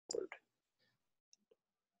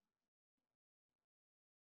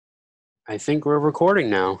I think we're recording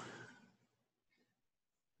now.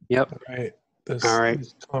 Yep. All right. All This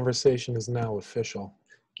right. conversation is now official.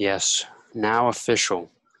 Yes. Now official.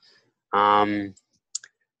 Um,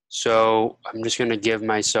 so I'm just going to give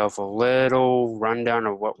myself a little rundown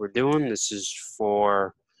of what we're doing. This is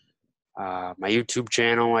for my YouTube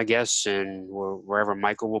channel, I guess, and wherever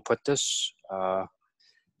Michael will put this.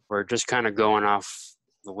 We're just kind of going off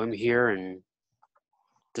the limb here and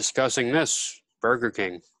discussing this Burger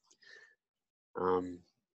King.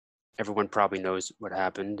 Everyone probably knows what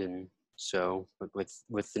happened, and so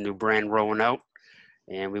with the new brand rolling out.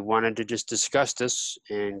 And we wanted to just discuss this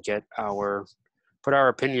and put our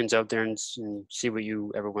opinions out there and see what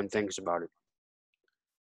everyone thinks about it.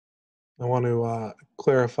 I want to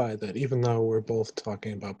clarify that even though we're both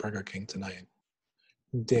talking about Burger King tonight,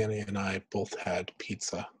 Danny and I both had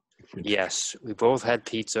pizza for dinner. Yes, we both had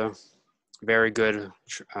pizza. Very good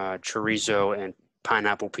chorizo and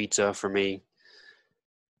pineapple pizza for me.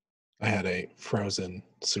 I had a frozen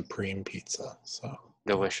supreme pizza. So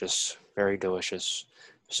Delicious, very delicious.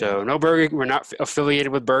 So no Burger. We're not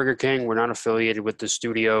affiliated with Burger King. We're not affiliated with the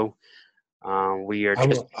studio. We are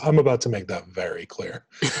just. I'm about to make that very clear.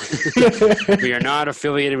 We are not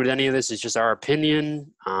affiliated with any of this. It's just our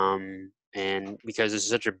opinion. And because it's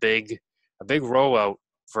such a big rollout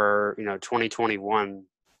for 2021,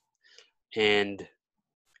 and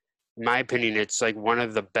in my opinion, it's like one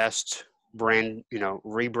of the best brand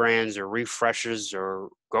rebrands or refreshes or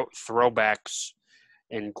throwbacks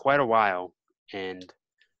in quite a while. And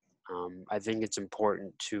I think it's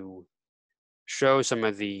important to show some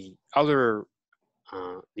of the other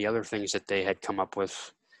things that they had come up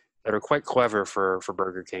with that are quite clever for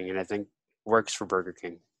Burger King, and I think works for Burger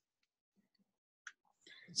King.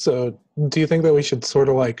 So do you think that we should sort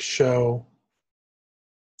of like show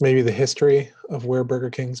maybe the history of where Burger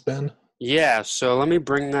King's been? Yeah, so let me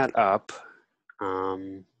bring that up.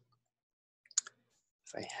 If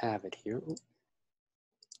I have it here.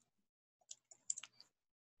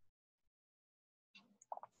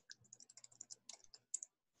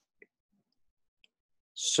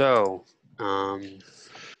 So, I'm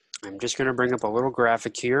just going to bring up a little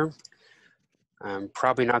graphic here. I'm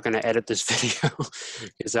probably not going to edit this video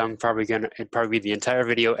because it'd probably be the entire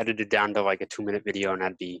video edited down to like a 2-minute video, and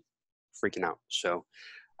I'd be freaking out. So,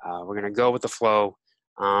 we're going to go with the flow.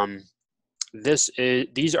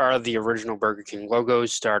 These are the original Burger King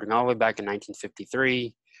logos starting all the way back in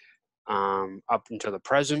 1953 up until the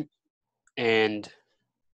present. And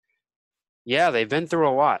yeah, they've been through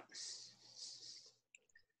a lot.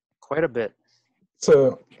 Quite a bit.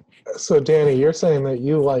 So Danny, you're saying that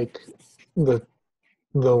you like the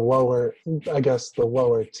lower, I guess the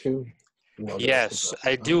lower two logos. Yes,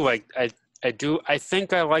 I do like I do. I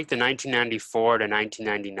think I like the 1994 to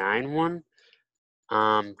 1999 one.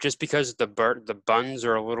 Just because the buns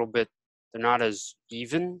are a little bit, they're not as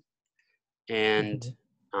even, and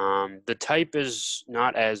the type is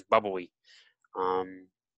not as bubbly.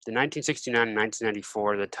 The 1969 and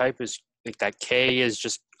 1994, the type is like that K is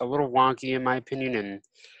just a little wonky in my opinion, and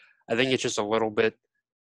I think it's just a little bit.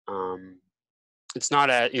 It's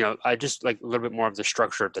not I just like a little bit more of the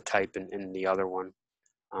structure of the type in the other one,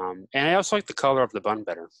 and I also like the color of the bun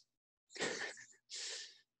better.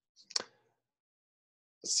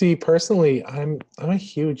 See, personally, I'm a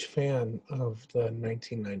huge fan of the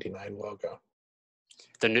 1999 logo.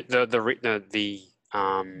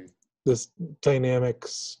 This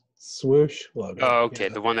dynamics swoosh logo. Oh, okay,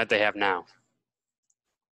 yeah. The one that they have now.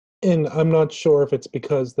 And I'm not sure if it's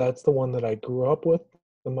because that's the one that I grew up with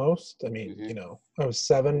the most. I mean, I was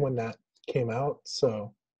 7 when that came out,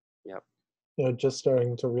 so yep. Just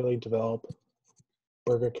starting to really develop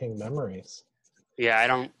Burger King memories.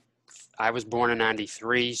 Yeah, I was born in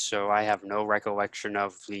 93, so I have no recollection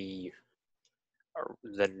of the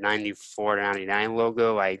 94 to 99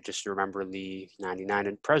 logo. I just remember the 99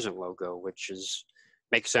 and present logo, which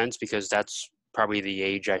makes sense because that's probably the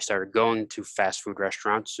age I started going to fast food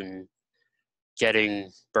restaurants and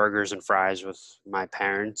getting burgers and fries with my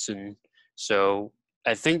parents. And so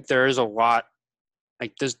I think there is a lot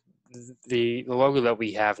like this. The logo that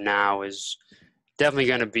we have now is definitely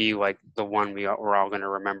going to be like the one we're all going to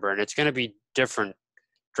remember, and it's going to be different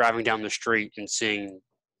driving down the street and seeing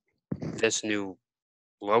this new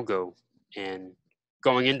logo and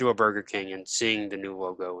going into a Burger King and seeing the new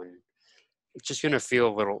logo, and it's just going to feel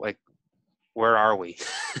a little like, where are we?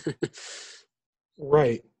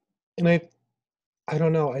 Right. And I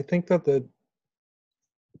don't know. I think that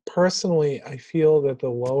personally, I feel that the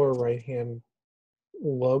lower right-hand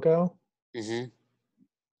logo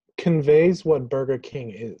conveys what Burger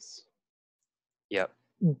King is. Yep.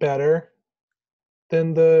 Better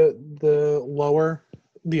than the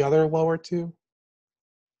other lower two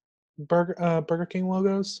Burger King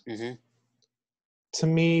logos. Mm-hmm. To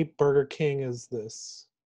me, Burger King is this,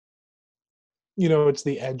 it's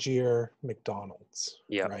the edgier McDonald's,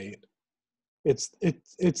 Yep. right? It's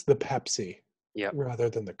the Pepsi Yep. rather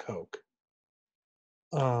than the Coke.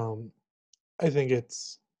 I think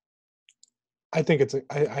it's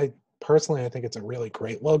I personally I think it's a really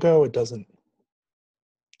great logo. It doesn't,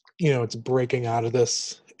 it's breaking out of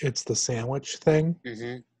this. It's the sandwich thing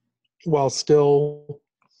Mm-hmm. while still,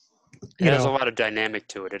 It has a lot of dynamic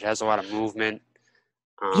to it. It has a lot of movement.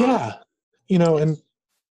 yeah, and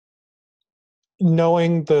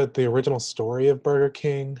knowing the original story of Burger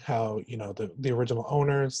King, how the original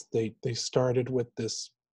owners they started with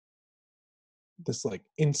this like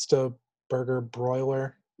Insta burger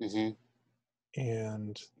broiler, Mm-hmm.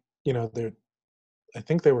 and they're I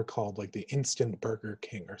think they were called like the Instant Burger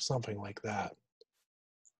King or something like that.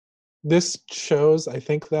 This shows, I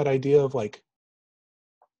think, that idea of like,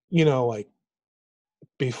 like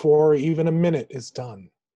before even a minute is done,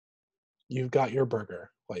 you've got your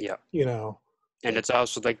burger. Like, Yep. And like, it's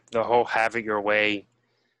also like the whole "Have It Your Way"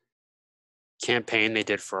 campaign they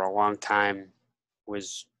did for a long time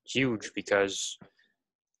was huge, because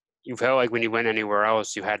you felt like when you went anywhere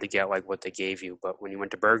else, you had to get like what they gave you, but when you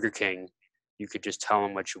went to Burger King, you could just tell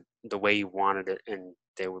them the way you wanted it, and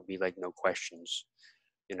there would be like no questions.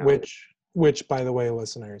 which by the way,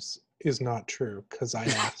 listeners, is not true, because I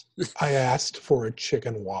asked for a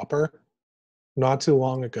chicken Whopper not too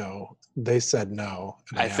long ago. They said no,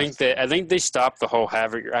 and I think they stopped the whole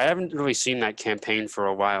 "Have It." I haven't really seen that campaign for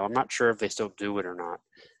a while. I'm not sure if they still do it or not,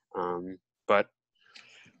 but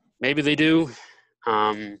maybe they do.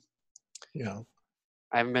 Um,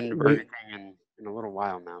 I haven't been to Burger King in a little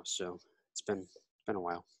while now, so it's been a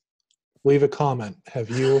while. Leave a comment. Have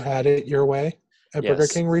you had it your way at Burger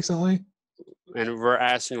Yes. King recently? And we're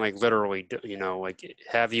asking like literally, like,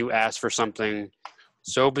 have you asked for something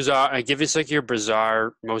so bizarre? I give us like your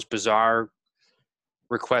most bizarre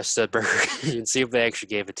request at Burger King and see if they actually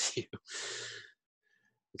gave it to you.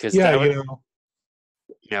 Because Yeah, that would,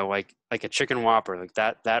 like a chicken Whopper, like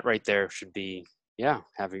that right there should be,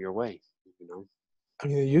 have it your way. I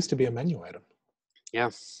mean, it used to be a menu item. Yeah.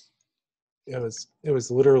 It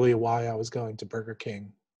was literally why I was going to Burger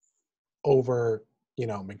King over,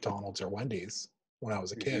 McDonald's or Wendy's when I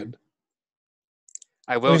was a kid.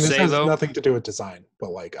 I will this say has though, nothing to do with design, but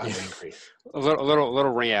like I'm angry. a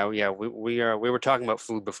little yeah. We were talking about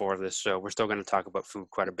food before this, so we're still going to talk about food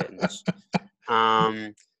quite a bit in this.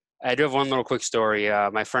 I do have one little quick story.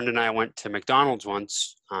 My friend and I went to McDonald's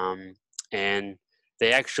once, and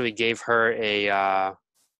they actually gave her a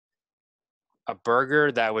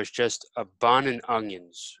burger that was just a bun and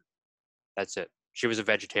onions. That's it. She was a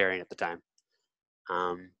vegetarian at the time,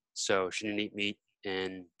 so she didn't eat meat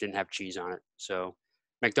and didn't have cheese on it. So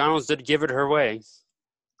McDonald's did give it her way.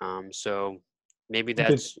 So maybe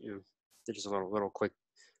that's just a little quick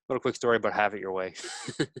story about have it your way.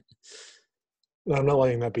 No, I'm not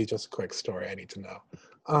letting that be just a quick story. I need to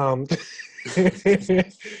know.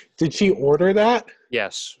 Did she order that?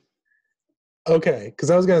 Yes. Okay, because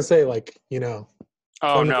I was gonna say, like,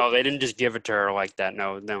 Oh no, they didn't just give it to her like that.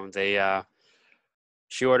 No, they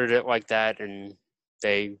she ordered it like that, and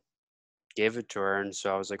they gave it to her, and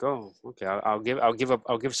so I was like, oh, okay,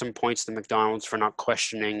 I'll give some points to McDonald's for not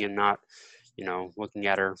questioning and not, looking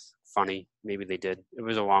at her funny. Maybe they did. It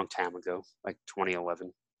was a long time ago, like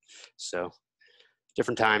 2011. So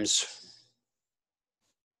different times.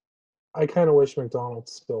 I kind of wish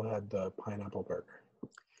McDonald's still had the pineapple burger.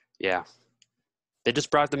 Yeah. They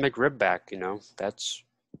just brought the McRib back, that's...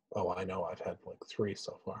 Oh, I know. I've had like 3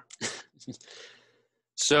 so far.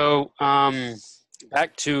 So,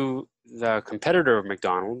 back to the competitor of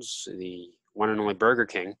McDonald's, the one and only Burger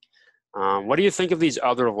King. What do you think of these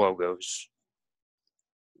other logos?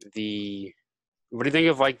 What do you think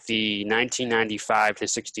of like the 1995 to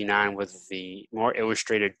 69 with the more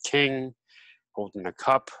illustrated king holding a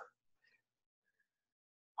cup,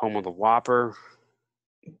 home of the Whopper?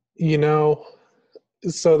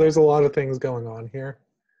 So there's a lot of things going on here,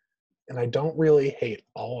 and I don't really hate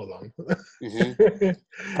all of them.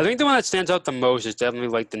 I think the one that stands out the most is definitely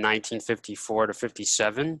like the 1954 to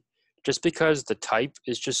 57, just because the type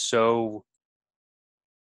is just so...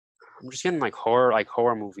 I'm just getting like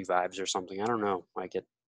horror movie vibes or something. I don't know. Like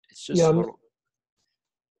it's just a little...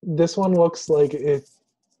 This one looks like it,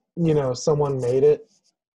 someone made it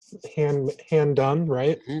hand done,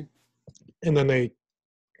 right? Mm-hmm. And then they,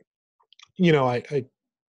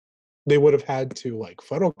 they would have had to like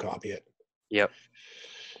photocopy it. Yep.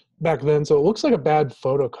 Back then, so it looks like a bad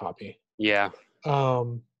photocopy. Yeah.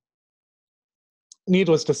 Um,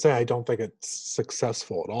 Needless to say, I don't think it's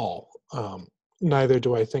successful at all. Neither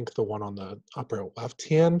do I think the one on the upper left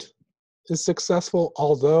hand is successful,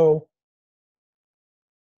 although,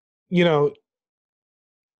 you know,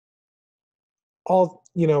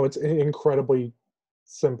 it's incredibly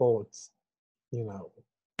simple. It's, you know,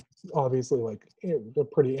 obviously like a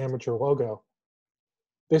pretty amateur logo.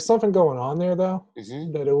 There's something going on there though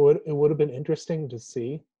Mm-hmm. that it would have been interesting to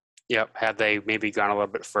see. Yep. Had they maybe gone a little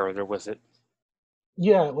bit further with it?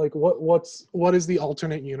 Yeah, like what is the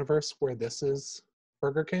alternate universe where this is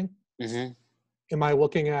Burger King? Mm-hmm. Am I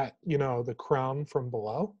looking at, the crown from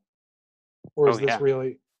below? Or Oh yeah,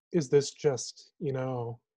 is this just,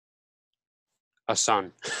 a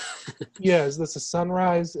sun. yeah, is this a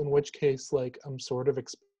sunrise? In which case, like, I'm sort of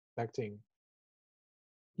expecting,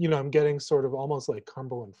 I'm getting sort of almost like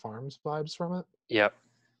Cumberland Farms vibes from it. Yep.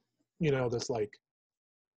 This like,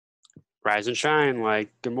 Rise and shine. Like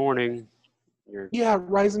good morning. You're. yeah,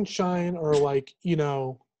 rise and shine, or like,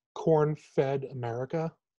 corn-fed America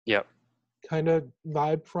Yep. kind of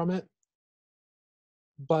vibe from it.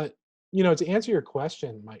 But, to answer your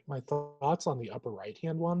question, my thoughts on the upper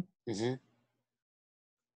right-hand one, Mm-hmm.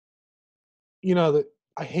 that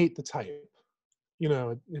I hate the type.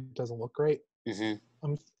 It doesn't look great.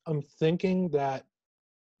 Mm-hmm. I'm thinking that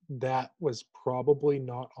was probably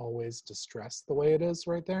not always distressed the way it is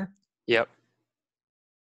right there, Yep.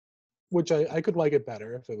 which I could like it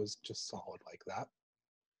better if it was just solid like that.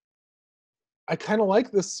 I kind of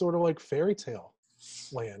like this sort of like fairy tale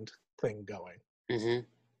land thing going,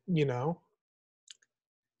 Mm-hmm. you know?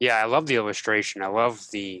 Yeah, I love the illustration. I love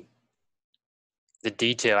the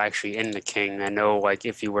detail actually in the king. I know, like,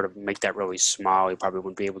 if you were to make that really small, you probably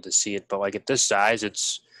wouldn't be able to see it. But like at this size,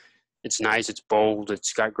 it's nice. It's bold.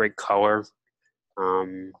 It's got great color.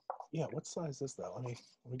 Um, Yeah, what size is that? Let me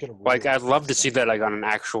get a like ruler I'd for love a to see second. that like on an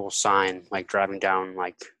actual sign, like driving down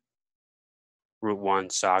like Route One,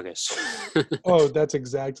 Saugus, Oh, that's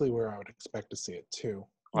exactly where I would expect to see it too.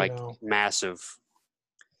 like massive.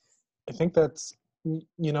 I think that's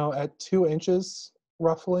at 2 inches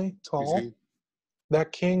roughly Hmm. tall,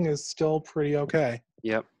 that king is still pretty okay.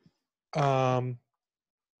 Yep. Um,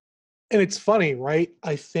 and it's funny, right?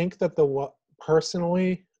 I think that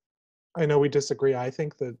personally, I know we disagree. I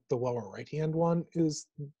think that the lower right hand one is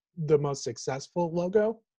the most successful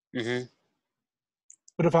logo. Hmm.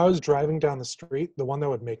 But if I was driving down the street, the one that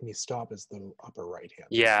would make me stop is the upper right hand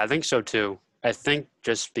one. Yeah, I think so too. I think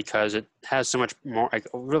just because it has so much more, like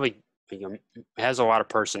really, it has a lot of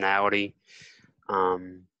personality,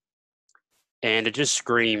 um, and it just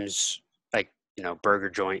screams like burger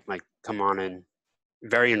joint. Like, come on in,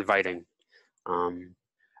 very inviting. Um,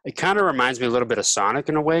 it kind of reminds me a little bit of Sonic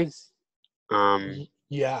in a way. Um,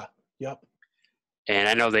 Yeah. Yep. and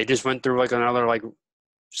I know they just went through like another like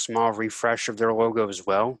small refresh of their logo as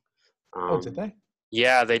well. Oh, did Um, they?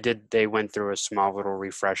 yeah, they did. They went through a small little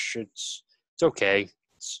refresh. It's okay.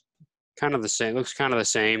 It's kind of the same. Looks kind of the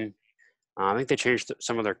same. I think they changed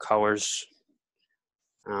some of their colors.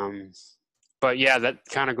 Um, but yeah, that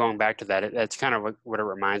kind of going back to that. That's kind of what it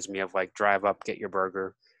reminds me of. Like drive up, get your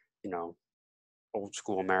burger. You know, old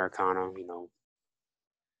school Americana.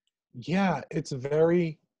 Yeah, it's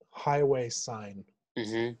very highway sign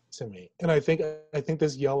Hmm. to me. And I think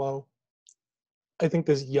this yellow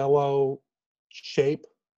shape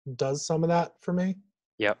does some of that for me.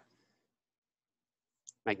 Yep.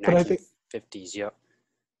 Like But I think 1950s. Yep.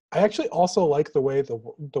 I actually also like the way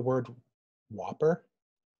the word Whopper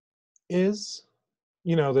is,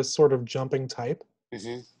 this sort of jumping type.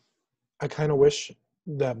 Hmm. I kind of wish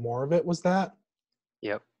that more of it was that.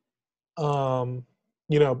 Yep. Um,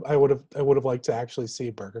 I would have liked to actually see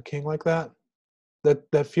Burger King like that.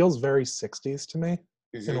 That feels very 60s to me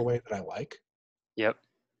in a Hmm. way that I like. Yep.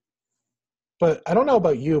 But I don't know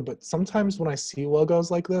about you, but sometimes when I see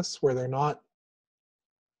logos like this where they're not,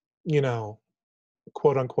 you know,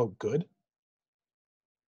 quote unquote good,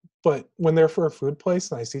 but when they're for a food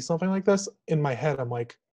place and I see something like this, in my head I'm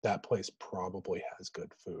like, that place probably has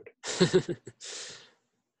good food.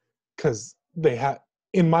 Cuz they have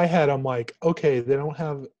in my head I'm like, okay, they don't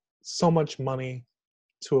have so much money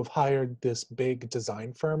to have hired this big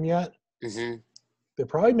design firm yet. Hmm. They're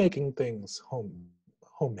probably making things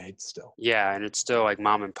homemade still. Yeah, and it's still like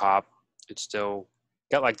mom and pop. It's still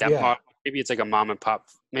got like that. Yeah, Maybe it's like a mom and pop.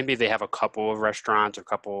 Maybe they have a couple of restaurants, a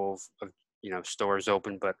couple of stores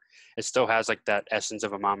open, but it still has like that essence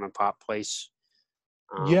of a mom and pop place.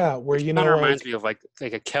 yeah, where Which kind of reminds me of like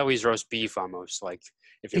a Kelly's roast beef almost. Like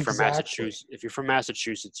exactly. If you're from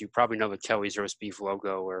Massachusetts, you probably know the Kelly's roast beef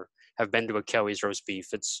logo or have been to a Kelly's roast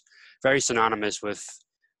beef. It's very synonymous with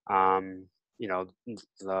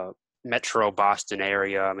the Metro Boston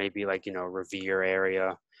area, maybe like, Revere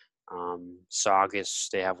area, Saugus.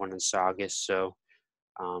 They have one in Saugus. So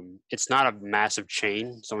it's not a massive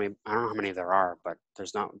chain. It's only, I don't know how many there are, but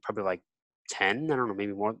there's not probably like 10. I don't know,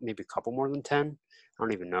 maybe more, maybe a couple more than 10. I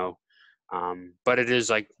don't even know. But it is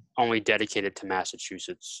like only dedicated to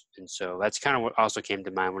Massachusetts. And so that's kind of what also came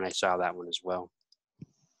to mind when I saw that one as well.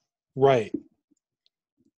 Right.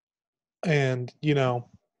 And,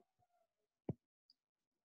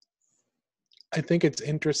 I think it's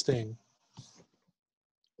interesting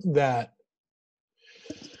that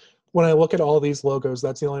when I look at all these logos,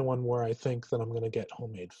 that's the only one where I think that I'm going to get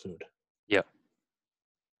homemade food. Yep.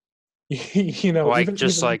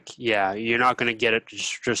 Like you're not going to get it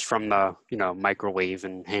just from the, microwave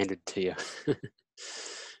and handed to you.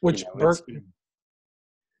 Which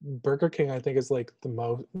Burger King, I think, is like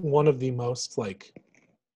one of the most like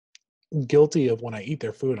guilty of when I eat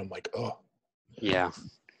their food. I'm like, oh. Yeah.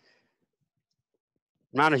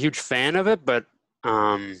 I'm not a huge fan of it, but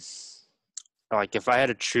like if I had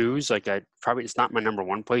to choose, like it's not my number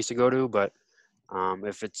one place to go to, but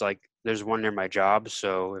if it's like there's one near my job,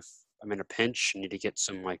 so if I'm in a pinch and need to get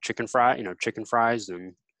some like chicken fries,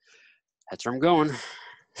 then that's where I'm going.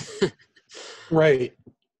 Right.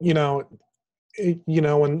 When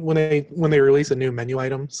they release a new menu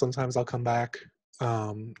item, sometimes I'll come back.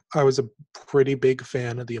 I was a pretty big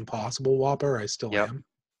fan of the Impossible Whopper. I still am.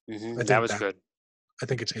 Mm-hmm. That was good. I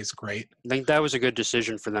think it tastes great. I think that was a good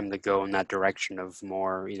decision for them to go in that direction of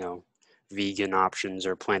more, vegan options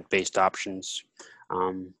or plant-based options.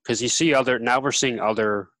 Because you see now we're seeing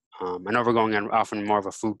other, I know we're going on often more of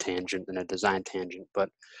a food tangent than a design tangent, but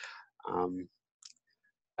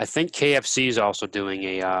I think KFC is also doing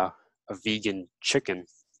a vegan chicken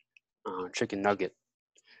nugget.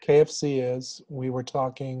 KFC we were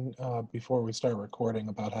talking before we started recording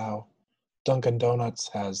about how Dunkin' Donuts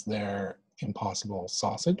has their Impossible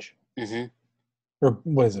sausage. Mm-hmm. Or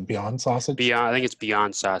what is it, Beyond Sausage? I think it's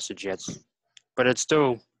Beyond Sausage, yes. But it's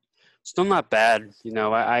still not bad.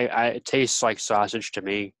 It tastes like sausage to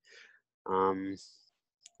me,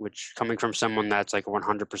 which coming from someone that's like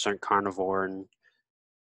 100% carnivore and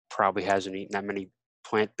probably hasn't eaten that many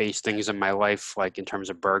plant-based things in my life, like in terms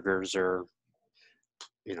of burgers or,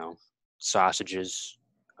 sausages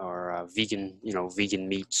or vegan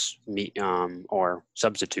meat, or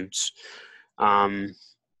substitutes.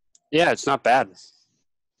 Yeah, it's not bad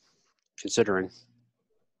considering.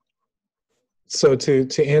 So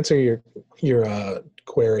to answer your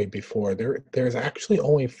query before, there's actually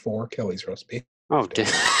only 4 Kelly's roast beef. Oh, damn. I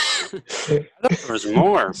thought there was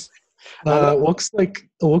more. Looks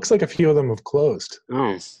like a few of them have closed.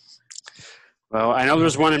 Oh, well, I know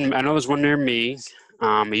there's one near me.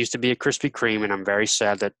 It used to be a Krispy Kreme, and I'm very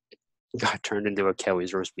sad that it got turned into a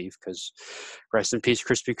Kelly's roast beef. Because rest in peace,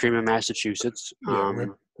 Krispy Kreme in Massachusetts.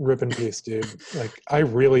 Rip in peace, dude. Like I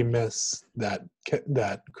really miss that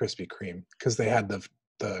Krispy Kreme because they had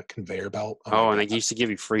the conveyor belt. And they used to give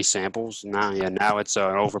you free samples. Now it's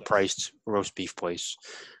an overpriced roast beef place.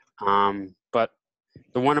 But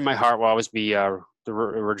the one in my heart will always be the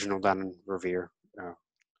original down in Revere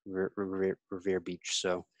Beach.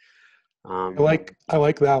 So I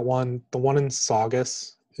like that one. The one in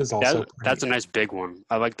Saugus is also that's a nice big one.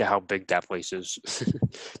 I like how big that place is.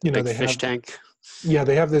 Big fish tank. Yeah,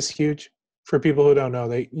 they have this huge. For people who don't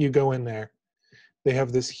know, you go in there. They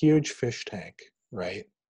have this huge fish tank, right,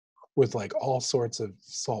 with like all sorts of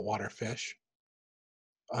saltwater fish.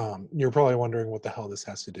 You're probably wondering what the hell this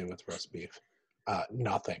has to do with roast beef.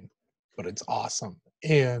 Nothing, but it's awesome.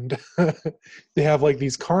 And they have like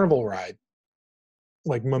these carnival ride,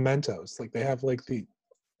 like mementos. Like they have like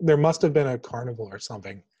there must have been a carnival or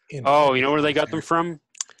something. You know where they got them from?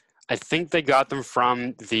 I think they got them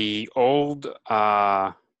from the old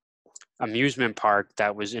amusement park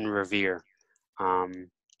that was in Revere.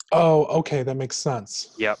 Okay, that makes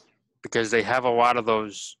sense. Yep, because they have a lot of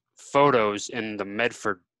those photos in the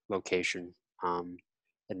Medford location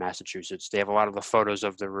in Massachusetts. They have a lot of the photos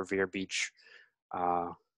of the Revere Beach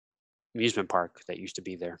amusement park that used to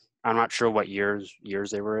be there. I'm not sure what years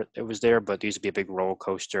it was there, but there used to be a big roller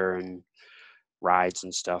coaster and rides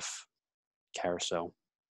and stuff, carousel.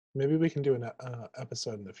 Maybe we can do an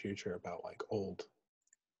episode in the future about like old,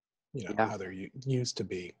 how there used to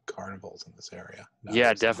be carnivals in this area.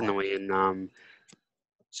 Yeah, definitely. And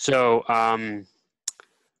so I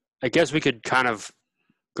guess we could kind of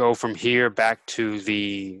go from here back to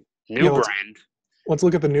the new brand. Let's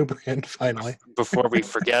look at the new brand finally. Before we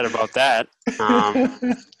forget about that.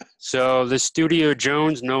 So the studio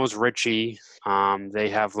Jones Knowles Ritichie, they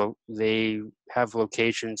have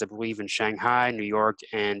locations, I believe, in Shanghai, New York,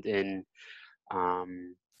 and in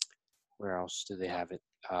Where else do they have it?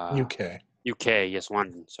 UK. UK, yes,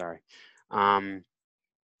 London. Sorry.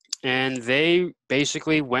 And they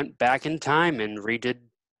basically went back in time and redid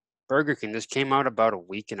Burger King. This came out about a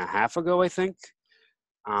week and a half ago, I think,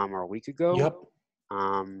 or a week ago. Yep.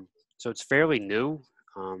 So it's fairly new.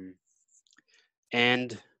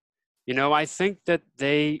 And I think that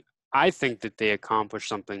they accomplished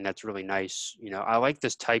something that's really nice. I like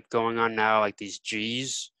this type going on now, like these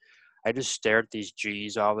G's. I just stare at these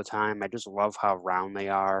G's all the time. I just love how round they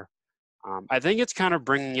are. I think it's kind of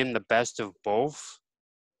bringing in the best of both.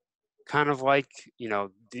 Kind of like,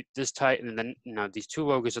 this type, and then, these two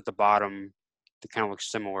logos at the bottom, they kind of look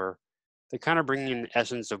similar. They kind of bring in the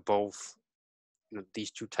essence of both, these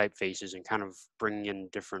two typefaces, and kind of bringing in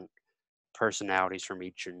different personalities from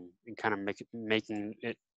each, and kind of making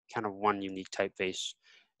it kind of one unique typeface.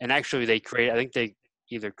 And actually I think they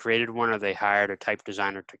either created one or they hired a type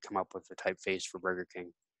designer to come up with the typeface for Burger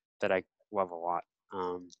King that I love a lot.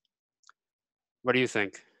 What do you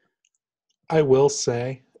think? I will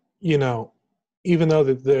say, even though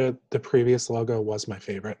the previous logo was my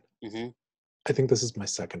favorite, Mm-hmm. I think this is my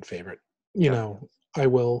second favorite. Yep.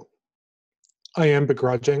 I am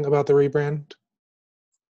begrudging about the rebrand,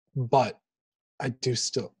 but I do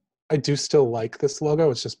still like this logo.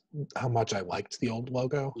 It's just how much I liked the old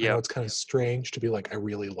logo. I know Yep. it's kind of strange to be like, I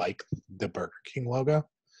really like the Burger King logo,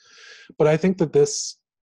 but I think that this,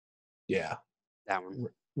 yeah, That one.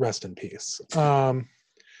 rest in peace. But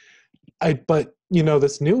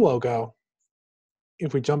this new logo,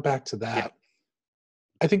 if we jump back to that, Yep.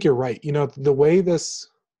 I think you're right. The way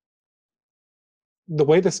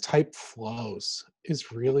this type flows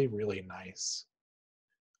is really, really nice.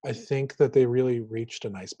 I think that they really reached a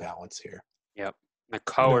nice balance here. Yep. The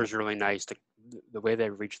color is really nice. The way they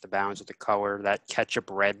reached the balance with the color, that ketchup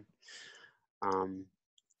red,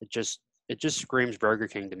 it just screams Burger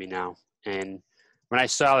King to me now. And when I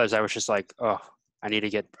saw this, I was just like, oh, I need to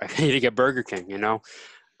get Burger King,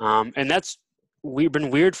 and that's been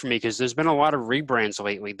weird for me because there's been a lot of rebrands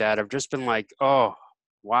lately that have just been like, oh,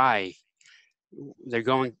 why?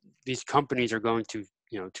 These companies are going too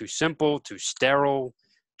simple, too sterile,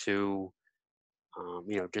 too,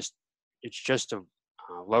 it's just a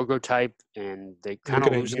logo type, and they kind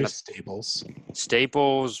of losing the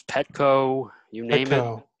Staples, Petco, you name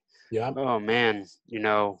it. Yeah. Oh man,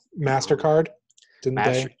 MasterCard, didn't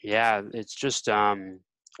they? Yeah, it's just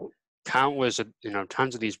countless,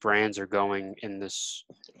 tons of these brands are going in this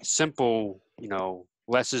simple,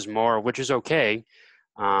 less is more, which is okay.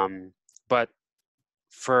 But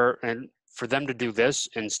for them to do this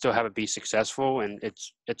and still have it be successful, and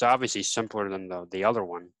it's obviously simpler than the other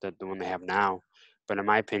one, the one they have now. But in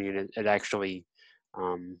my opinion, it actually,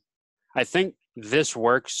 I think this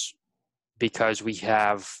works because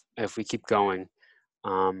if we keep going,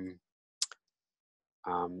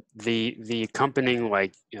 the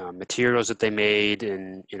accompanying materials that they made,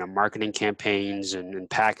 and marketing campaigns, and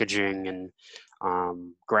packaging, and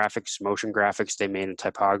graphics, motion graphics they made, in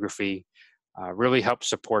typography, really help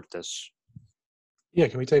support this. Yeah,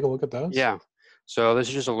 can we take a look at those? Yeah. So this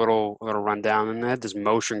is just a little rundown, and they had this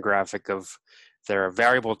motion graphic of their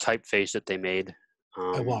variable typeface that they made.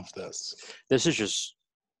 I love this. This is just,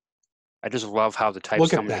 I just love how the types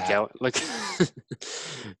come together. Like,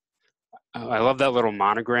 I love that little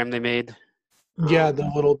monogram they made. Yeah, the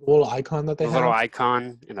little icon that they have. The little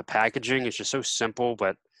icon in the packaging is just so simple,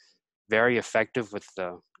 but very effective with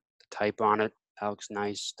the type on it. That looks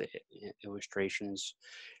nice. The illustrations.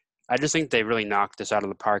 I just think they really knocked this out of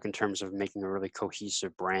the park in terms of making a really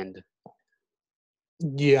cohesive brand.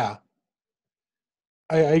 Yeah,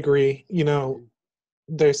 I agree.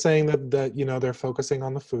 They're saying that they're focusing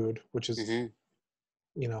on the food, which is,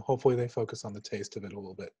 hopefully they focus on the taste of it a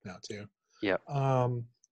little bit now too. Yeah.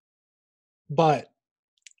 But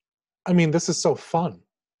I mean, this is so fun.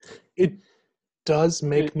 It does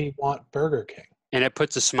make me want Burger King, and it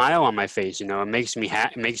puts a smile on my face. It makes me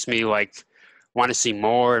it makes me like want to see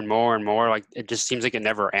more and more and more. Like, it just seems like it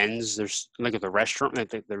never ends. There's, look at the restaurant.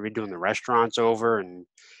 They're redoing the restaurants over, and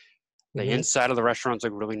the inside of the restaurants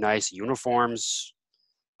look really nice. Uniforms.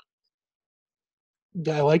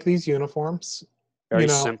 Yeah, I like these uniforms. Very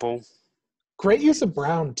simple. Great use of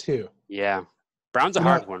brown too. Yeah, brown's a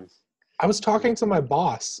hard one. I was talking to my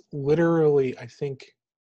boss literally, I think,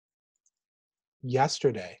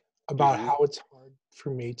 yesterday about how it's hard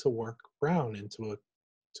for me to work brown into a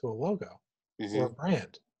logo or a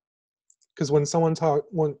brand. Because when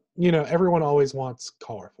everyone always wants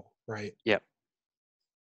colorful, right? Yep.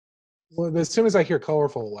 Well, as soon as I hear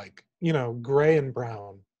colorful, gray and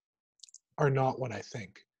brown are not what I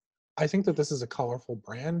think. I think that this is a colorful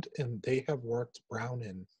brand, and they have worked Brown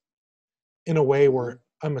in a way Mhm. where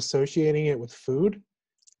I'm associating it with food.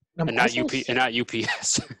 And I'm And not also and not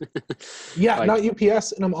UPS. yeah, Like, not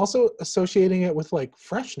UPS, and I'm also associating it with like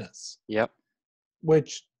freshness, yep.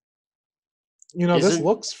 which this Isn't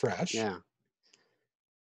looks fresh. Yeah.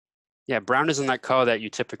 Yeah, brown isn't that color that you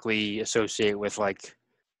typically associate with like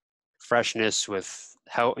freshness, with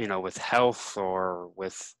health, with health, or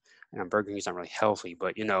with, Burger King's not really healthy,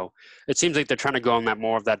 but it seems like they're trying to go in that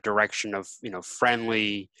more of that direction of,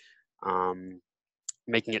 friendly, um,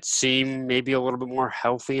 making it seem maybe a little bit more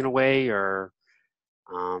healthy in a way, or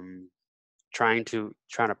um, trying to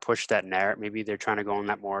push that narrative. Maybe they're trying to go in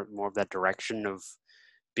that more of that direction of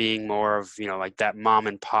being more of, like that mom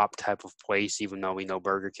and pop type of place, even though we know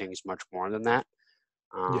Burger King is much more than that.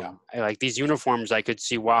 Yeah, I like these uniforms. I could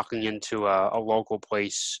see walking into a local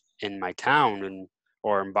place in my town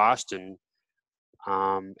or in Boston,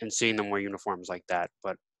 and seeing them wear uniforms like that,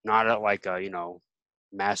 but not at like a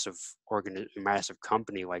massive massive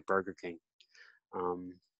company like Burger King.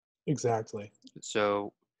 Um, exactly.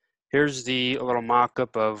 so here's a little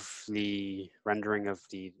mock-up of the rendering of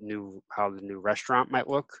how the new restaurant might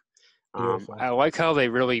look. Beautiful. I like how they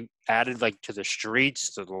really added like to the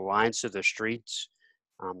streets, to the lines to the streets.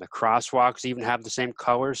 The crosswalks even have the same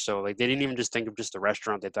colors, so like they didn't even just think of just the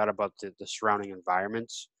restaurant; they thought about the surrounding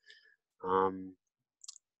environments. Um,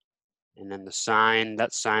 and then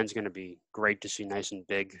that sign's going to be great to see, nice and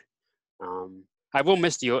big. Um, I will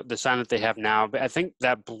miss the sign that they have now, but I think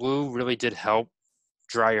that blue really did help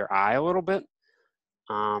dry your eye a little bit.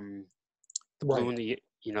 Um, the blue Right.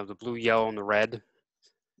 and the blue, yellow, and the red.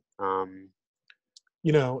 Um,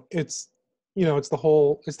 It's it's the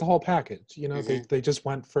whole package. hmm They just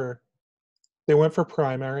went for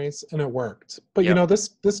primaries and it worked. But Yep. this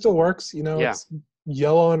still works. Yeah. It's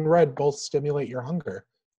yellow and red both stimulate your hunger.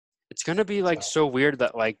 It's gonna be like So so weird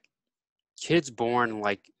that like kids born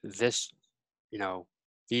like this, you know,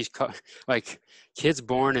 these like kids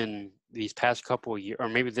born in these past couple of years, or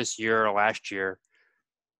maybe this year or last year,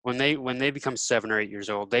 when they become 7 or 8 years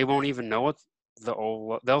old, they won't even know what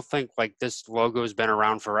they'll think like this logo's been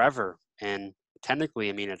around forever, and technically,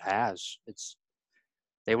 I mean, it has.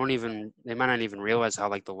 They might not even realize how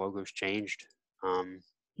like the logo's changed. Um,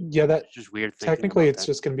 yeah, that it's just weird thinking technically about it's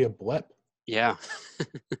that. just going to be a blip. Yeah.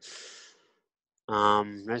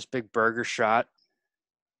 Nice big burger shot.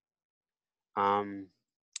 Um,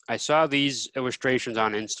 I saw these illustrations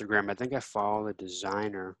on Instagram. I think I follow the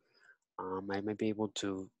designer. I might be able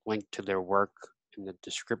to link to their work in the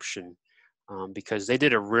description, because they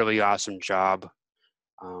did a really awesome job,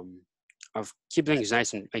 um, of keeping things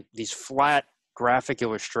nice and like these flat graphic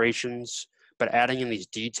illustrations, but adding in these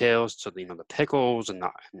details to the pickles and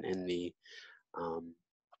um,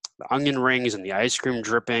 the onion rings and the ice cream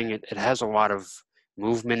dripping. It has a lot of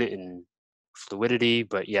movement and fluidity,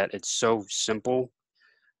 but yet it's so simple,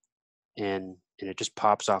 and it just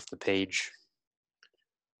pops off the page.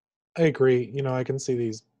 I agree. I can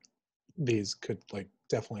see these could like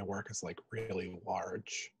definitely work as like really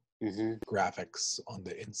large hmm graphics on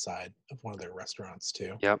the inside of one of their restaurants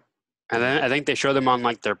too. Yep. And And then I think they show them on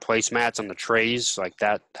like their placemats on the trays, like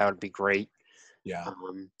that. That would be great. yeah,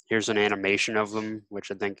 Here's an animation of them,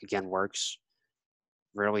 which I think again works.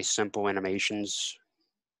 Really simple animations.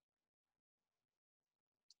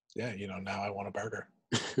 yeah, now I want a burger.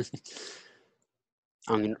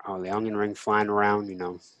 The onion ring flying around,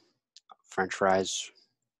 French fries,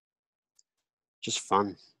 just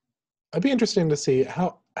fun. It'd be interesting to see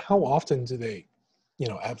how often do they,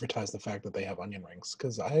 advertise the fact that they have onion rings,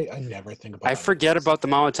 because I never think about I onion forget rings. about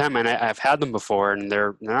them all the time, and I've had them before, and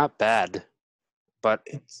they're not bad, but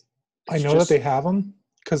It's I it's know that they just have them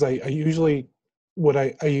because I usually what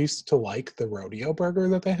I used to like the rodeo burger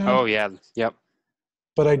that they had, oh yeah, yep,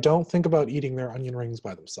 but I don't think about eating their onion rings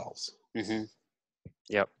by themselves. hmm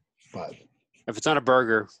yep. But If it's not a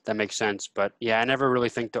burger, that makes sense, but yeah, I never really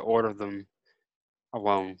think to order them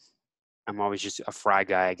alone. I'm always just a fry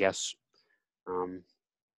guy, I guess. Um,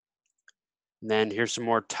 and then here's some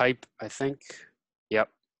more type, I think. Yep,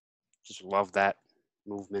 just love that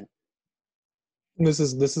movement. this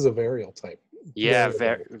is a variable type, Yeah,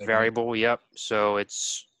 variable type, right? variable. Yep. So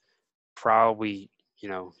it's probably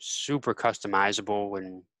super customizable,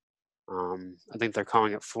 and I think they're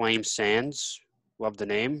calling it Flame Sands. Love the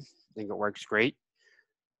name. I think it works great.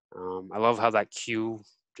 I love how that Q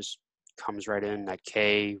just comes right in, that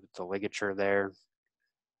K with the ligature there.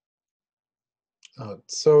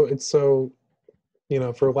 It's so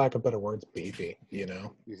for lack of better words, beefy.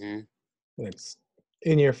 hmm And it's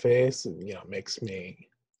in your face, and makes me.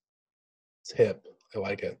 It's hip. I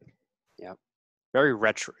like it. Yep. very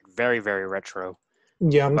retro, very very retro.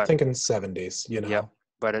 Yeah, I'm But thinking 70s, you yep, know.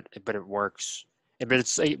 but it works.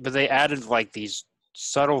 But they added like these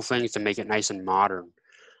subtle things to make it nice and modern,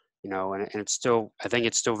 and it's still, I think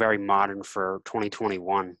it's still very modern for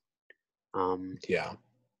 2021. Um, Yeah.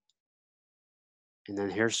 and then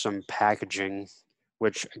here's some packaging,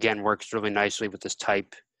 which again works really nicely with this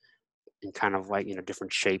type and kind of like,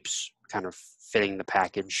 different shapes, kind of fitting the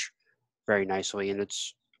package very nicely, and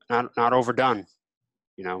it's not overdone,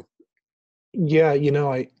 you know. Yeah,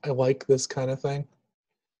 I like this kind of thing,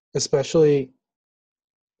 especially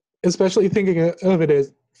thinking of it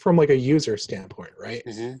as from like a user standpoint, right?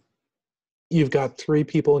 Hmm. You've got 3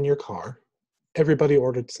 people in your car. Everybody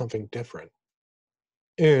ordered something different.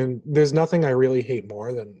 And there's nothing I really hate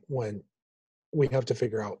more than when we have to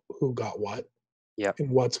figure out who got what Yep.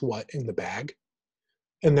 and what's what in the bag.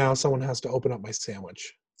 And now someone has to open up my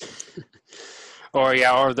sandwich. Or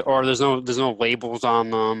yeah, or there's no labels on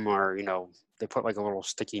them, or they put like a little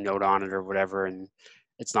sticky note on it or whatever, and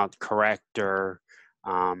it's not correct. Or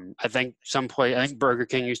I think Burger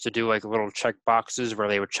King used to do like little check boxes where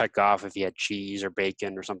they would check off if you had cheese or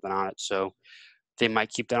bacon or something on it. So they might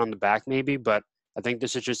keep that on the back maybe, but I think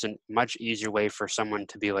this is just a much easier way for someone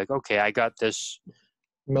to be like, okay, I got this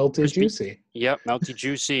Melted crispy, juicy. yep, melty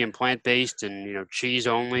juicy and plant based, and cheese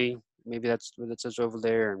only. Maybe that's what it says over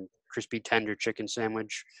there, and crispy tender chicken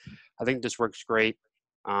sandwich. I think this works great.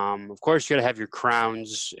 Of course, you got to have your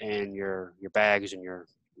crowns and your bags and your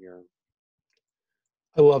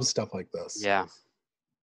I love stuff like this. yeah,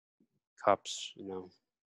 cups.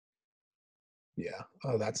 Yeah.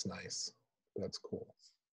 Oh, that's nice. That's cool.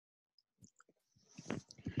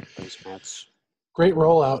 Placemats. Great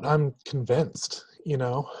rollout. I'm convinced.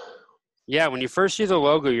 Yeah, when you first see the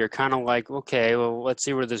logo, you're kind of like, okay, well, let's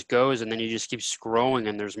see where this goes, and then you just keep scrolling,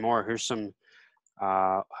 and there's more. Here's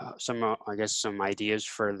I guess some ideas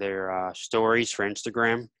for their stories for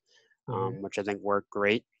Instagram, Mhm. which I think work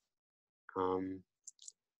great. Um,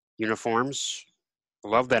 Uniforms, I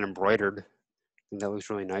love that embroidered. I think that looks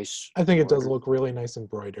really nice I think it does embroidered. look really nice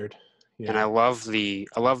embroidered. And Yeah. I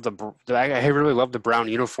really love the brown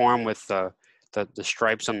uniform with the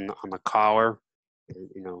stripes on the collar. I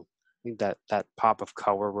think that pop of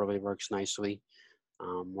color really works nicely.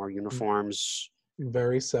 More uniforms.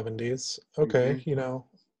 Very 70s. Hmm. Okay,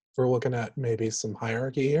 we're looking at maybe some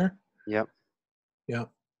hierarchy here. Yep. Yeah.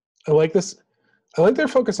 I like this. I like their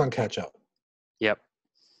focus on ketchup. Yep.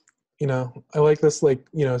 I like this, like,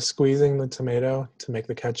 squeezing the tomato to make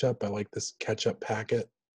the ketchup. I like this ketchup packet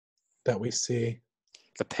that we see.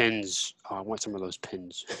 The pins. Oh, I want some of those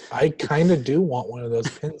pins. I kind of do want one of those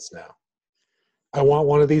pins now. I want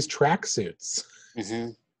one of these tracksuits. Hmm.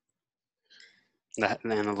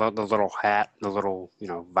 And the little hat, the little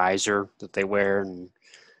visor that they wear, and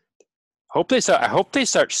I hope they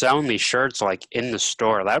start selling these shirts like in the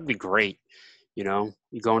store. That would be great. You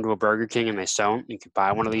go into a Burger King and they sell them. You could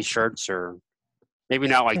buy one of these shirts, or maybe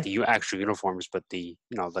not like the actual uniforms, but the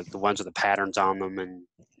like the ones with the patterns on them. And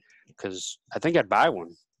because I think I'd buy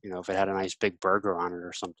one. If it had a nice big burger on it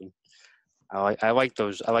or something. I like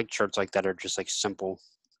those. I like shirts like that are just like simple.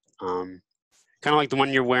 Kind of like the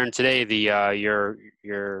one you're wearing today.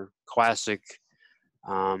 Your classic.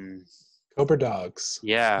 Um, Cobra dogs.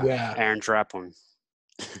 yeah, Yeah. Aaron Trapp one.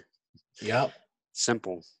 Yep.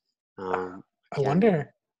 Simple. I Again,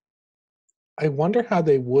 wonder. I wonder how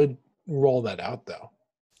they would roll that out though,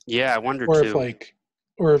 yeah, I wonder or if too. like,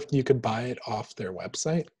 or if you could buy it off their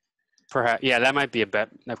website. Perhaps, yeah, that might be that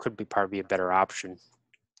could be probably a better option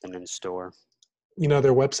than in store.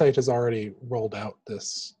 Their website has already rolled out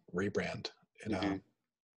this rebrand, and Hmm.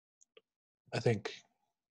 I think,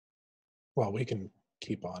 well, we can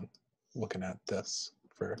keep on looking at this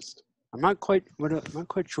first. I'm not quite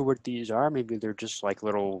sure what these are. Maybe they're just like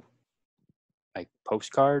little like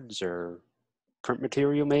postcards or print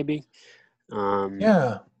material. Maybe. Um,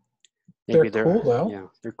 Yeah, they're maybe cool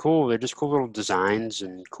though. they're cool. They're just cool little designs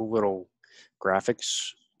and cool little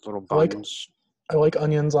graphics, little I like buns. I like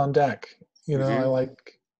onions on deck. I Hmm.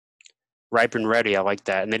 like. Ripe and ready. I like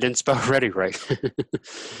that, and they didn't spell ready right.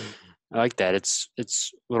 I like that. It's a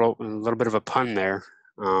little bit of a pun there.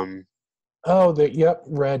 Um, Oh, yep,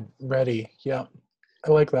 ready. Yep,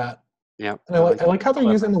 I like that, yeah, and I I like like I like how they're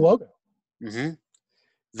using clever. the logo. Hmm. It's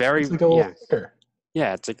Very, like a little yeah, sticker.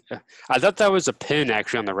 yeah. It's like I thought that was a pin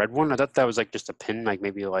actually on the red one. I thought that was like just a pin, like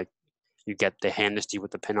maybe like you get the hand to with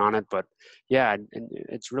the pin on it. But yeah, and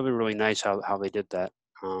it's really really nice how they did that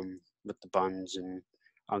with the buns and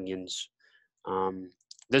onions. Um,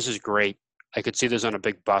 this is great. I could see this on a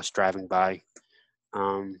big bus driving by.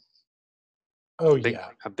 Um, Oh a big yeah,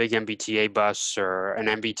 a big MBTA bus or an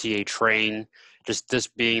MBTA train. just this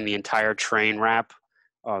being the entire train wrap.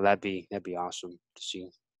 Oh, that'd be awesome to see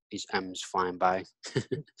these M's flying by.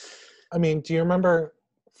 I mean, do you remember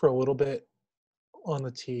for a little bit on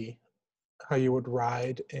the T how you would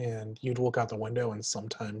ride and you'd look out the window and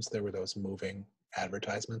sometimes there were those moving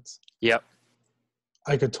advertisements? Yep.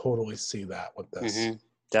 I could totally see that with this.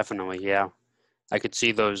 Definitely, yeah. I could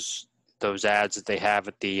see those ads that they have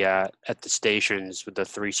at the stations with the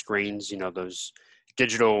 3 screens. You know, those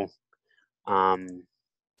digital, they're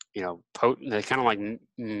kind of like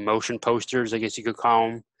motion posters, I guess you could call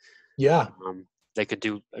them. Yeah. They could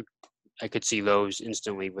do. I could see those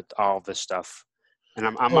instantly with all this stuff, and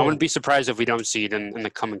I Oh, wouldn't be surprised if we don't see it in the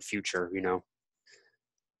coming future. You know.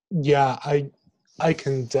 yeah. I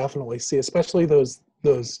can definitely see, especially those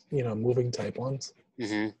moving type ones.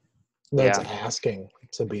 That's Yeah. asking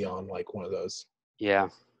to be on like one of those Yeah.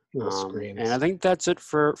 little And I screens. think that's it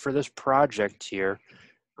for this project here.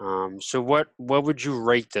 So what would you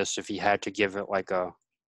rate this if you had to give it like a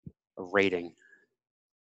rating,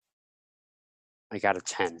 like out of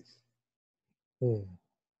 10?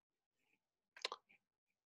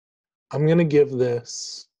 I'm gonna give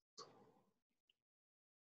this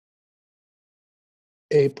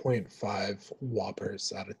 8.5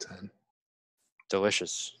 Whoppers out of 10.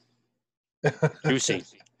 Delicious. Juicy.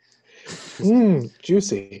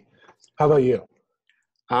 Juicy. How about you?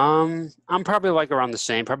 I'm probably like around the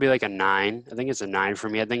same, probably like a 9. I think it's a 9 for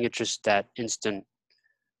me. I think it's just that instant.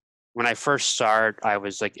 When I first saw it, I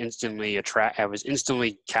was like I was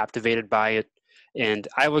instantly captivated by it. And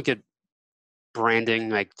I look at branding,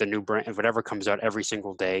 like the new brand, whatever comes out every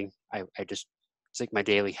single day. It's like my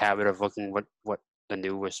daily habit of looking what the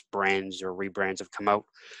newest brands or rebrands have come out.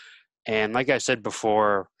 And like I said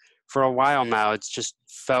before, for a while now, it's just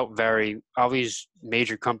felt all these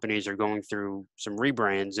major companies are going through some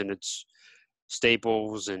rebrands, and it's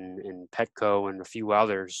Staples and Petco and a few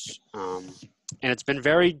others. And it's been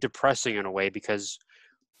very depressing in a way because,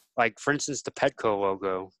 like, for instance, the Petco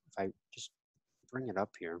logo, if I just bring it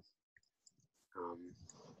up here,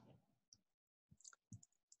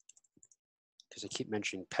 because I keep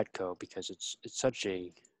mentioning Petco because it's such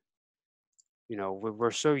a,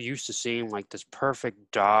 we're so used to seeing like this perfect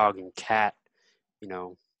dog and cat,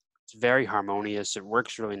 it's very harmonious. It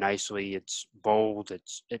works really nicely. It's bold.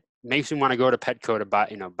 It makes me want to go to Petco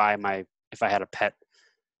to buy my, if I had a pet,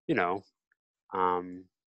 you know, um,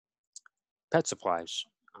 pet supplies.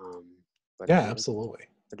 But Yeah, if you absolutely.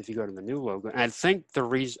 but if you go to the new logo, and I think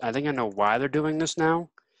I think I know why they're doing this now.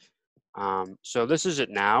 So this is it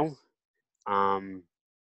now.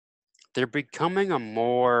 They're becoming a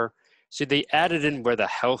more, see, they added in where the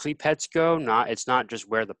healthy pets go. It's not just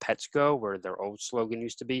where the pets go, where their old slogan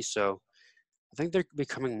used to be. So I think they're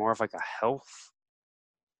becoming more of like a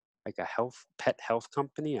pet health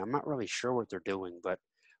company. I'm not really sure what they're doing, but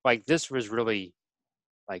like this was really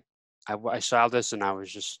like, I saw this and I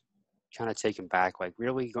was just kind of taken back. Like,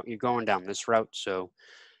 really, you're going down this route? So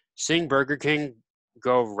seeing Burger King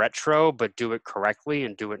go retro, but do it correctly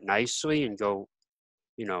and do it nicely and go,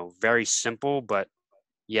 very simple, but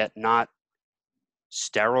yet not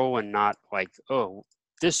sterile and not like, oh,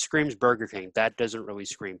 this screams Burger King. That doesn't really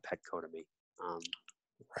scream Petco to me.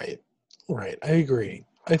 Right. I agree.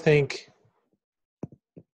 I think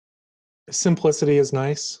simplicity is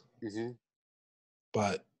nice,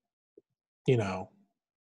 but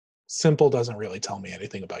simple doesn't really tell me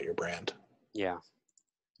anything about your brand. Yeah.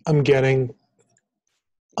 I'm getting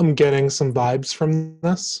some vibes from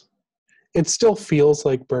this. It still feels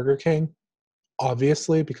like Burger King,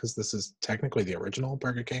 obviously, because this is technically the original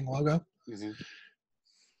Burger King logo.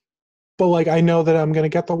 But like, I know that I'm going to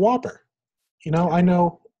get the Whopper. I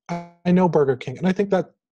know Burger King, and I think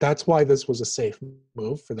that's why this was a safe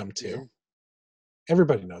move for them too.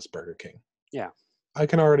 Everybody knows Burger King. Yeah. I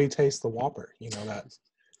can already taste the Whopper.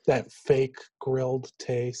 That fake grilled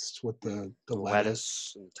taste with the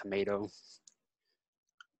lettuce and tomato.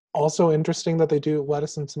 Also interesting that they do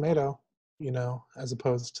lettuce and tomato, as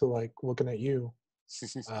opposed to like looking at you,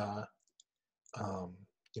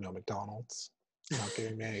 McDonald's not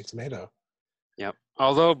giving me any tomato. Yep.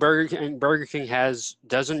 Although Burger King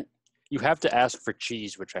doesn't, you have to ask for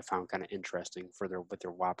cheese, which I found kind of interesting with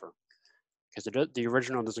their Whopper, because the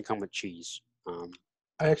original doesn't come with cheese.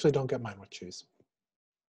 I actually don't get mine with cheese.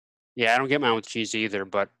 Yeah, I don't get mine with cheese either.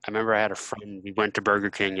 But I remember I had a friend. We went to Burger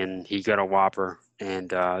King and he got a Whopper, and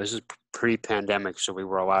this is pre-pandemic, so we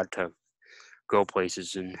were allowed to go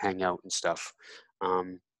places and hang out and stuff.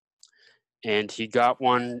 And he got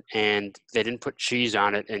one, and they didn't put cheese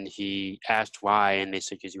on it, and he asked why, and they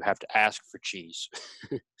said, because you have to ask for cheese.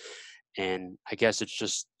 And I guess it's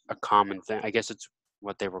just a common thing. I guess it's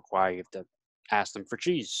what they require. You have to ask them for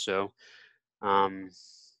cheese. So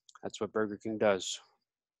that's what Burger King does.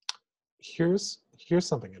 Here's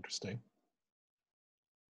something interesting.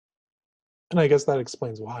 And I guess that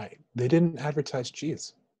explains why. They didn't advertise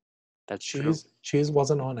cheese. That's true. Cheese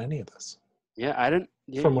wasn't on any of this. Yeah, I didn't.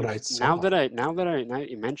 Yeah, From what I saw. Now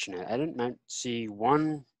you mention it, I didn't see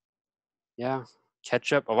one. Yeah,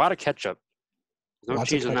 ketchup. A lot of ketchup. No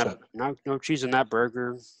Lots of cheese in that. ketchup. No cheese in that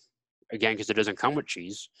burger. Again, because it doesn't come with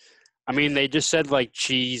cheese. I mean, they just said like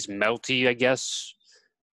cheese melty, I guess,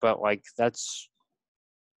 but like that's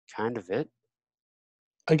kind of it.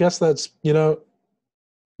 I guess that's,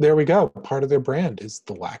 there we go. Part of their brand is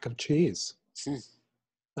the lack of cheese.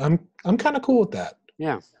 I'm kind of cool with that.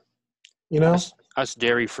 Yeah. Us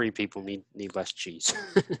dairy-free people need less cheese.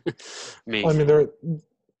 Me. Well, I mean,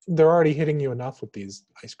 they're already hitting you enough with these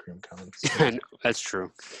ice cream cones. So. That's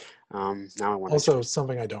true. Now I want also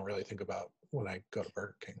something I don't really think about when I go to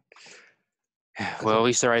Burger King. Well, at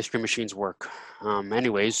least their ice cream machines work.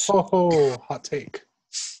 Anyways. Oh, hot take.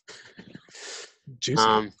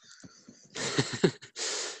 Juicy.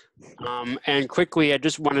 And quickly, I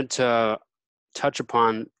just wanted to touch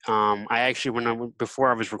upon. I actually, before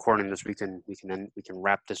I was recording this, we can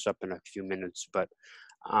wrap this up in a few minutes. But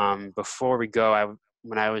before we go,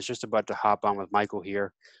 when I was just about to hop on with Michael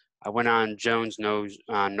here, I went on Jones Knowles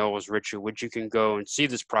Ritichie, which you can go and see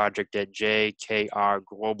this project at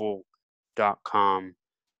jkrglobal.com.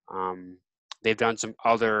 They've done some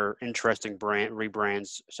other interesting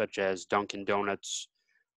rebrands, such as Dunkin' Donuts,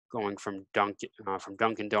 going from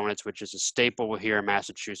Dunkin' Donuts, which is a staple here in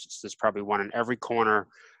Massachusetts. There's probably one in every corner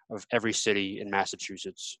of every city in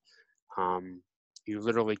Massachusetts. You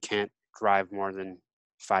literally can't drive more than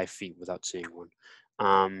 5 feet without seeing one.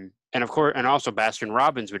 And of course, and also Baskin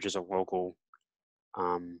Robbins, which is a local.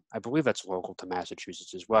 I believe that's local to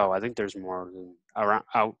Massachusetts as well. I think there's more around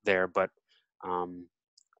out there, but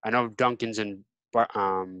I know Dunkin's and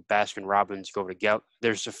Baskin Robbins go together.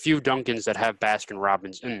 There's a few Dunkins that have Baskin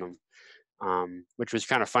Robbins in them, which was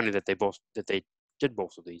kind of funny that they did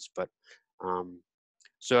both of these. But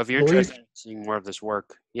so if you're interested in seeing more of this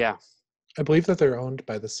work, yeah, I believe that they're owned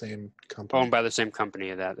by the same company. Owned by the same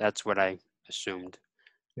company. That's what I assumed.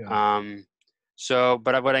 Yeah. So,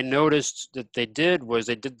 but what I noticed that they did was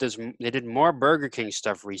they did more Burger King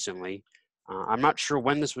stuff recently. I'm not sure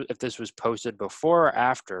if this was posted before or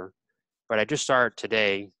after, but I just saw it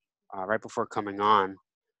today, right before coming on.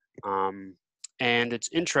 And it's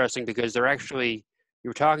interesting because you were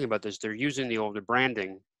talking about this, they're using the older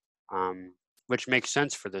branding, which makes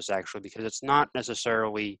sense for this actually, because it's not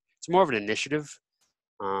necessarily, it's more of an initiative,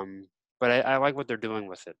 but I like what they're doing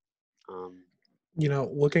with it.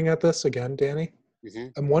 Looking at this again, Danny, Mm-hmm.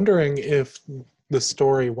 I'm wondering if the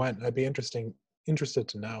story went, I'd be interested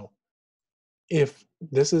to know if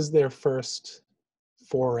this is their first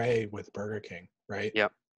foray with Burger King, right?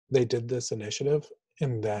 Yep. They did this initiative,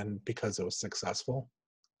 and then because it was successful,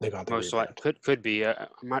 they got the rebrand. Could be. I'm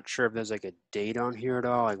not sure if there's like a date on here at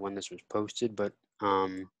all, like when this was posted, but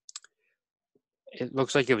it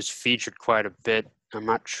looks like it was featured quite a bit. I'm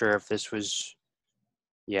not sure if this was.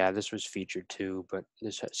 Yeah, this was featured too, but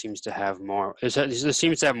this seems to have more. This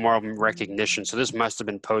seems to have more recognition. So this must have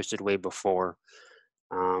been posted way before,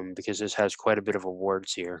 because this has quite a bit of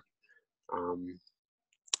awards here.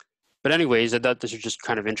 But anyways, I thought this was just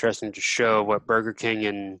kind of interesting to show what Burger King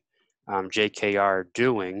and JKR are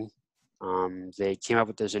doing. They came up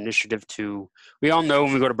with this initiative we all know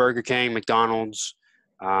when we go to Burger King, McDonald's,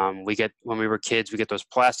 when we were kids, we get those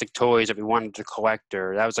plastic toys that we wanted to collect,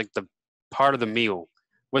 or that was like the part of the meal.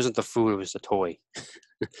 It wasn't the food, it was the toy.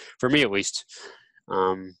 For me, at least.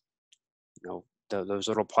 Those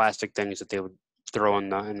little plastic things that they would throw in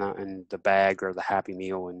the bag or the Happy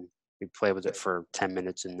Meal, and we'd play with it for 10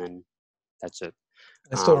 minutes, and then that's it.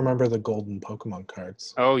 I still remember the golden Pokemon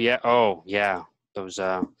cards. Oh yeah. Those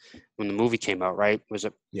when the movie came out, right? Was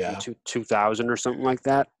it 2000 or something like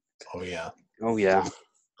that? Oh yeah.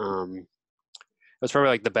 That's probably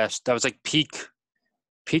like the best. That was like peak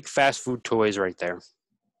fast food toys right there.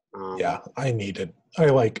 Yeah, I needed.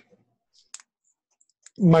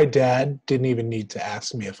 My dad didn't even need to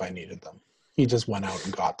ask me if I needed them. He just went out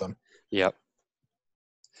and got them. Yep.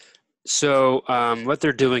 So what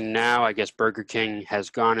they're doing now, I guess Burger King has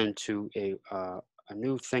gone into a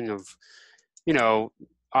new thing of,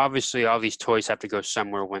 obviously all these toys have to go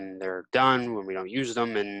somewhere when they're done, when we don't use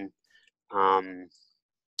them. And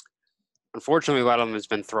unfortunately, a lot of them has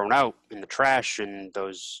been thrown out in the trash, and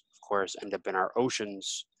those, of course, end up in our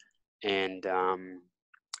oceans. And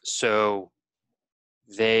so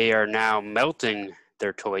they are now melting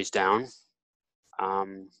their toys down,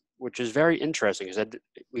 which is very interesting. Because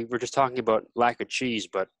we were just talking about lack of cheese,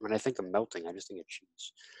 but when I think of melting, I just think of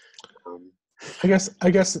cheese. I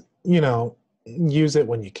guess use it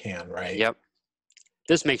when you can, right? Yep,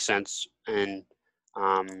 this makes sense, and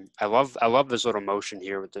I love this little motion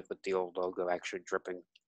here with the old logo actually dripping.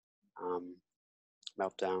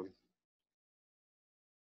 Meltdown,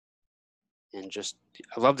 and just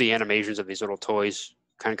I love the animations of these little toys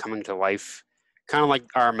kind of coming to life, kind of like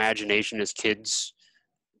our imagination as kids.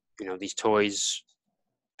 These toys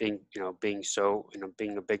being so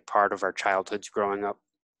being a big part of our childhoods growing up.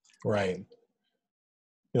 Right.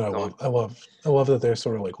 Going, I love that they're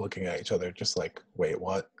sort of like looking at each other, just like, wait,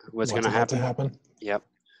 what? what's What's gonna about to happen? happen? Yep.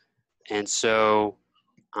 And so,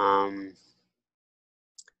 it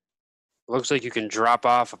looks like you can drop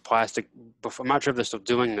off a plastic. I'm not sure if they're still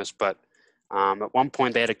doing this, but at one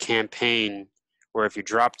point they had a campaign where if you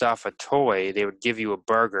dropped off a toy, they would give you a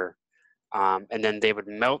burger. And then they would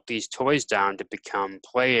melt these toys down to become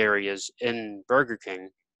play areas in Burger King,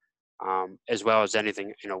 as well as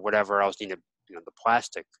anything, whatever else needed, the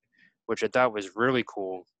plastic, which I thought was really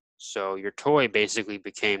cool. So your toy basically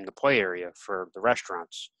became the play area for the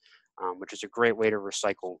restaurants, which is a great way to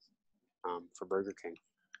recycle for Burger King.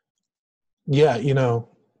 Yeah,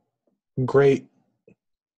 great.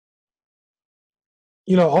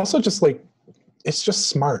 Also just like, it's just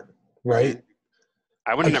smart, right? Mm-hmm.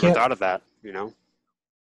 I would I have never can't, thought of that,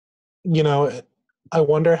 I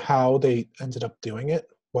wonder how they ended up doing it,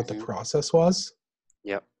 what the Mm-hmm. process was.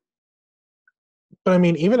 Yep. But I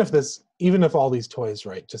mean, even if all these toys,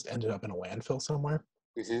 right, just ended up in a landfill somewhere,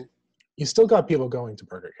 Mm-hmm. you still got people going to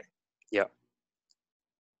Burger King. Yep.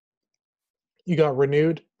 You got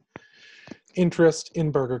renewed interest in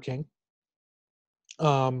Burger King.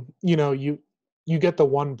 You get the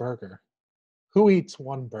one burger. Who eats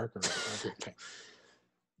one burger at Burger King?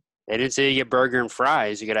 They didn't say you get burger and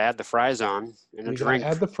fries. You got to add the fries on and a You got to drink.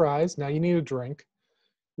 add the fries. Now you need a drink.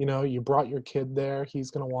 You brought your kid there. He's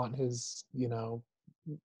gonna want his,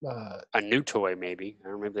 A new toy, maybe. I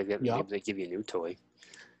don't know. Maybe yup, they give you a new toy.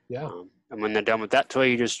 yeah, And when they're done with that toy,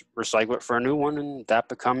 you just recycle it for a new one, and that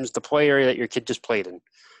becomes the play area that your kid just played in.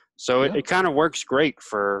 So yeah, it kind of works great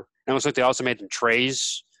for. It looks like they also made them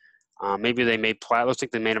trays. Maybe they made looks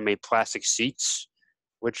like they made plastic seats,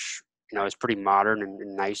 which is pretty modern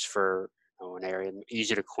and nice for an area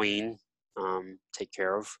easy to clean, take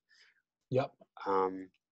care of. yep. Um,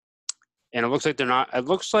 and it looks like they're not. It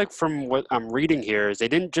looks like from what I'm reading here is they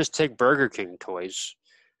didn't just take Burger King toys,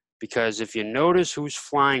 because if you notice who's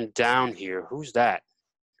flying down here, who's that?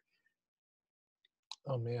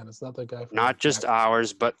 Oh man, is that the guy from Not just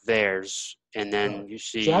ours, but theirs. And then you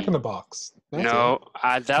Jack in see, the Box? That's no,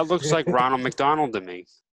 that looks like it. Ronald McDonald to me.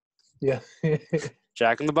 Yeah.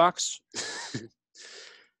 Jack in the Box. Do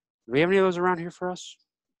we have any of those around here for us?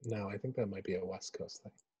 No, I think that might be a West Coast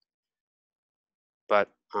thing. But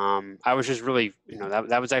I was just really,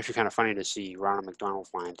 that was actually kind of funny to see Ronald McDonald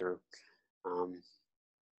flying through.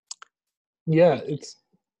 Yeah, it's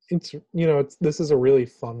this is a really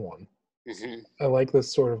fun one. Mm-hmm. I like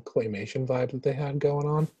this sort of claymation vibe that they had going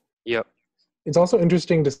on. Yep. It's also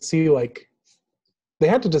interesting to see, like, they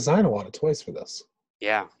had to design a lot of toys for this,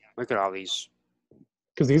 Yeah. Look at all these.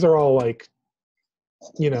 because these are all like,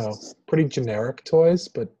 pretty generic toys,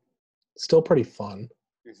 but still pretty fun.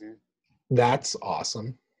 Mm-hmm. That's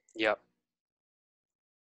awesome. Yep.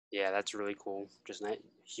 Yeah, that's really cool. Just that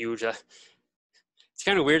huge. It's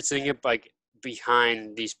kind of weird seeing it like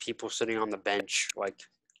behind these people sitting on the bench, like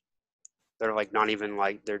they're like not even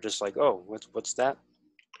like they're just like, oh, what's that?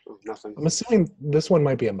 Oh, nothing. I'm assuming this one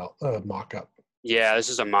might be a mock-up. Yeah, this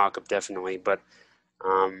is a mock-up definitely, but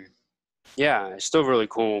yeah, it's still really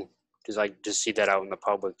cool to like just see that out in the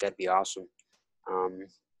public. That'd be awesome. Um,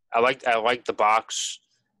 I like the box.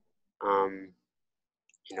 Um,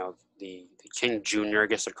 the King Junior, I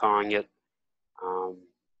guess they're calling it. Um,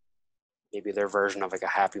 maybe their version of like a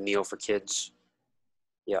Happy Meal for kids.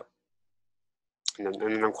 Yep. And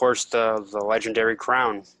then of course the legendary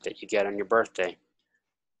crown that you get on your birthday,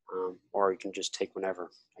 or you can just take whenever,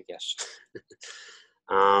 I guess.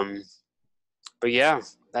 But yeah,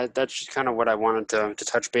 that's just kind of what I wanted to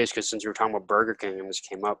touch base, because since you were talking about Burger King and this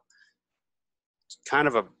came up, it's kind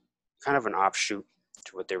of an offshoot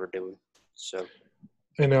to what they were doing. So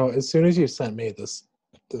I know. As soon as you sent me this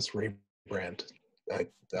rebrand,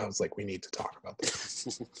 I was like, we need to talk about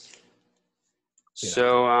this.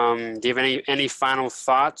 So do you have any final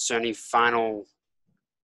thoughts? Any final?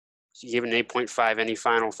 You gave an 8.5. Any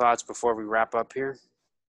final thoughts before we wrap up here?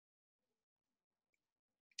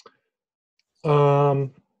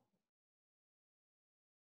 Um,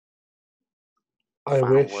 I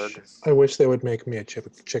final wish word. I wish they would make me a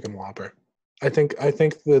chicken Whopper. I think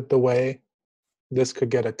that the way this could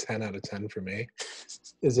get a 10 out of 10 for me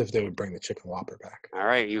is if they would bring the chicken Whopper back. All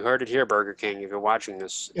right, you heard it here, Burger King. If you're watching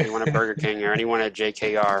this, anyone at Burger King or anyone at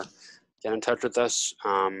JKR, get in touch with us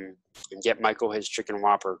and get Michael his chicken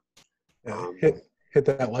Whopper. Yeah, hit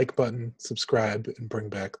that like button, subscribe, and bring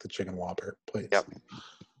back the chicken Whopper, please. Yep,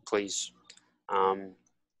 please.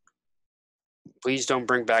 Please don't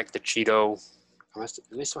bring back the Cheeto.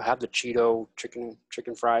 Do they still have the Cheeto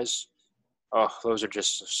chicken fries? Oh, those are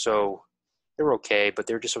just so. They're okay, but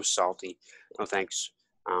they're just so salty. No thanks.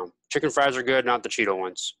 Chicken fries are good, not the Cheeto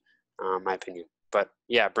ones, my opinion. But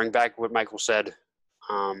yeah, bring back what Michael said.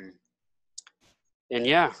 And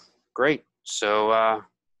yeah, great. So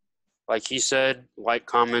like he said, like,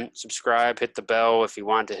 comment, subscribe, hit the bell if you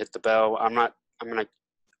want to hit the bell. I'm gonna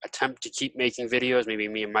attempt to keep making videos. Maybe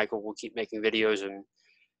me and Michael will keep making videos and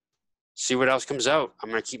see what else comes out. I'm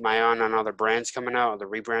gonna keep my eye on other brands coming out, other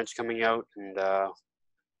rebrands coming out, and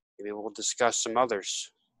maybe we'll discuss some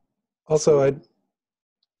others. Also, I'd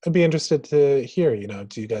be interested to hear,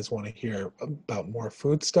 do you guys want to hear about more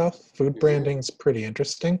food stuff? Food branding's pretty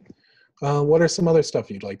interesting. What are some other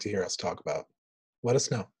stuff you'd like to hear us talk about? Let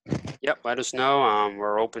us know. Yep, let us know.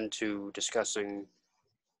 We're open to discussing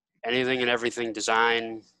anything and everything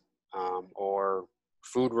design or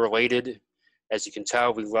food related. As you can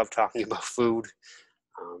tell, we love talking about food.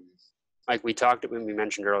 Like we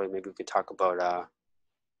mentioned earlier, maybe we could talk about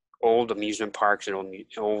old amusement parks and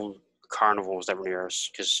old carnivals that were near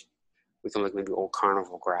us, because we can look maybe old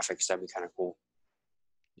carnival graphics. That'd be kind of cool.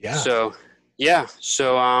 Yeah. So yeah.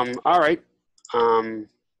 So all right.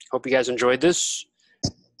 Hope you guys enjoyed this,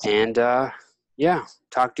 and yeah,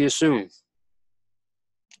 talk to you soon.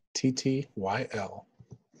 TTYL.